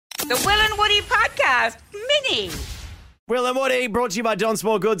The Will and Woody Podcast Mini. Will and Woody, brought to you by Don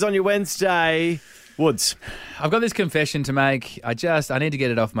Small Goods on your Wednesday. Woods. I've got this confession to make. I need to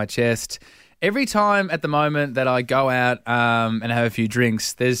get it off my chest. Every time at the moment that I go out and have a few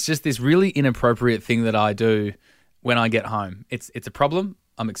drinks, there's just this really inappropriate thing that I do when I get home. It's a problem.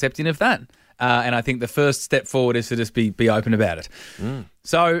 I'm accepting of that. And I think the first step forward is to just be open about it.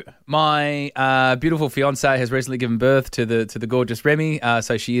 So my beautiful fiancé has recently given birth to the gorgeous Remy.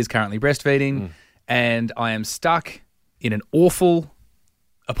 So she is currently breastfeeding. And I am stuck in an awful,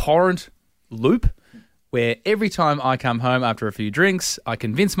 abhorrent loop where every time I come home after a few drinks, I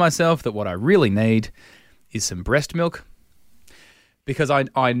convince myself that what I really need is some breast milk. Because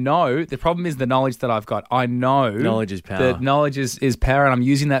I know, the problem is the knowledge that I've got. I know knowledge is power. That knowledge is power, and I'm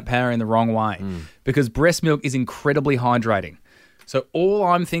using that power in the wrong way. Because breast milk is incredibly hydrating. So all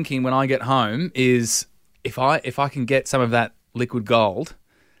I'm thinking when I get home is if I can get some of that liquid gold,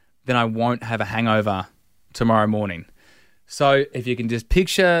 then I won't have a hangover tomorrow morning. So if you can just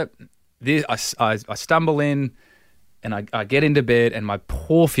picture this, I stumble in and I get into bed and my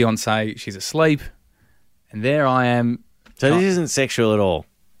poor fiancée, she's asleep, and there I am. So this isn't sexual at all?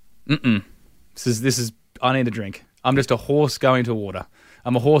 This is I need a drink. I'm just a horse going to water.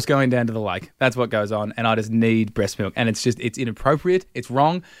 I'm a horse going down to the lake. That's what goes on, and I just need breast milk. And it's inappropriate, it's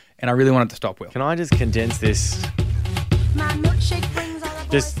wrong, and I really want it to stop, Will. Can I just condense this?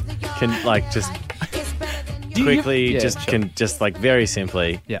 Quickly, very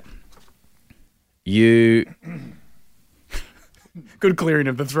simply. Yeah. You... Good clearing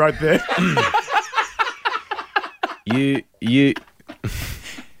of the throat there. You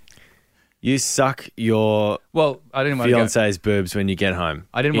suck your I didn't want to fiance's boobs when you get home.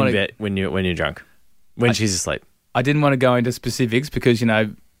 I didn't want to bed when you're drunk, when she's asleep. I didn't want to go into specifics because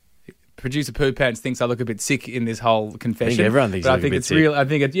producer Poo Pants thinks I look a bit sick in this whole confession. I think everyone thinks but I I look think a bit it's sick. real. I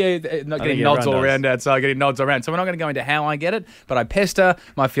think it's not getting nods all around outside, getting nods around. So we're not going to go into how I get it, but I pester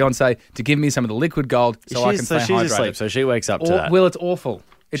my fiancé to give me some of the liquid gold so I can stay hydrated. She's asleep, so she wakes up to that. Well, it's awful.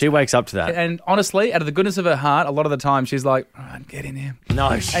 She wakes up to that. And honestly, out of the goodness of her heart, a lot of the time she's like, all right, get in here.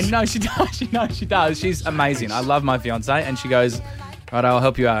 No. She does. She does. She's amazing. I love my fiancé. And she goes, right, I'll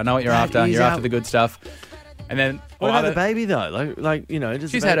help you out. I know what you're after. You're after the good stuff. And then... What about the baby, though?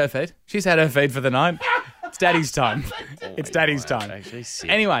 She's had her feed. She's had her feed for the night. It's daddy's time. It's daddy's time. It's actually sick.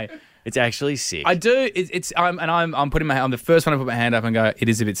 Anyway... It's actually sick. I do. I'm putting I'm the first one to put my hand up and go, it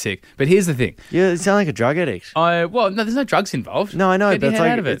is a bit sick. But here's the thing. Yeah, you sound like a drug addict. No, there's no drugs involved. No, I know, Get but your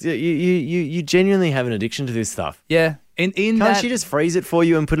head out of it. You genuinely have an addiction to this stuff. Yeah. Can't she just freeze it for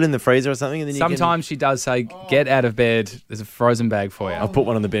you and put it in the freezer or something? And then sometimes she does say, get out of bed. There's a frozen bag for you. I'll put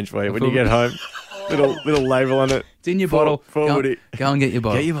one on the bench for you when you get home. Little label on it. It's in your bottle. Go and get your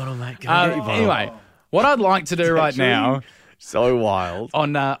bottle. Get your bottle, mate. Go and get your bottle. Anyway, what I'd like to do right now... So wild.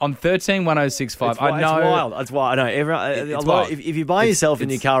 On 131065. It's wild. It's wild. I know. If you buy yourself in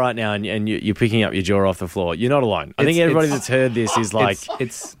your car right now and you're picking up your jaw off the floor, you're not alone. I think everybody that's heard this is like,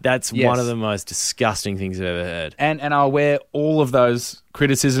 that's one of the most disgusting things I've ever heard. And I'll wear all of those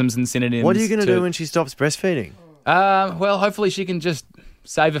criticisms and synonyms. What are you going to do when she stops breastfeeding? Well, hopefully she can just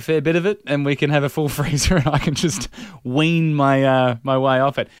save a fair bit of it and we can have a full freezer and I can just wean my way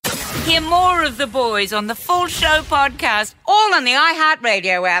off it. Hear more of the boys on the Full Show podcast, all on the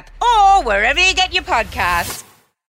iHeartRadio app or wherever you get your podcasts.